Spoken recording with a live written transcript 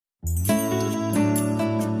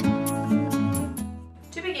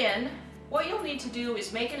What you'll need to do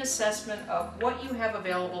is make an assessment of what you have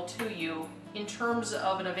available to you in terms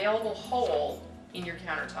of an available hole in your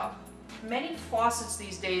countertop. Many faucets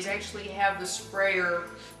these days actually have the sprayer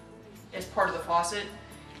as part of the faucet,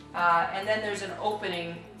 and then there's an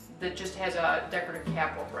opening that just has a decorative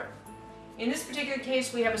cap over it. In this particular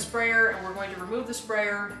case, we have a sprayer, and we're going to remove the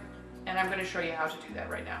sprayer, and I'm going to show you how to do that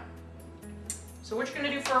right now. So what you're going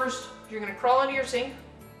to do first, you're going to crawl under your sink.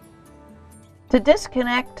 To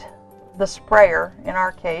disconnect the sprayer, in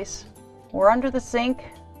our case, we're under the sink.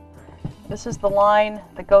 This is the line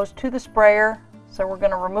that goes to the sprayer, so we're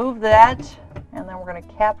going to remove that, and then we're going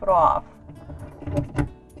to cap it off.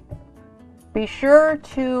 Be sure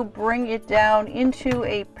to bring it down into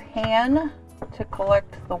a pan to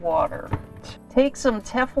collect the water. Take some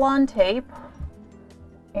Teflon tape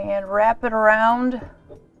and wrap it around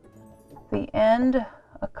the end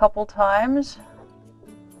a couple times.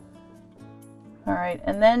 Alright,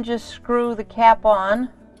 and then just screw the cap on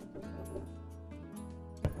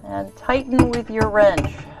and tighten with your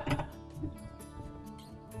wrench.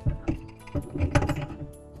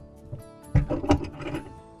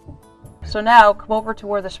 So now come over to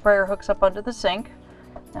where the sprayer hooks up under the sink,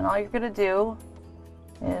 and all you're going to do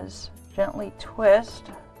is gently twist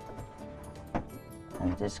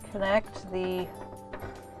and disconnect the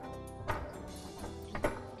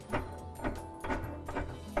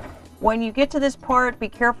When you get to this part, be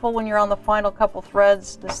careful when you're on the final couple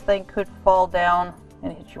threads. This thing could fall down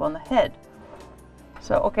and hit you on the head.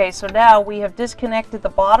 So now we have disconnected the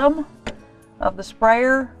bottom of the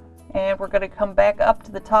sprayer, and we're going to come back up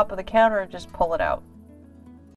to the top of the counter and just pull it out.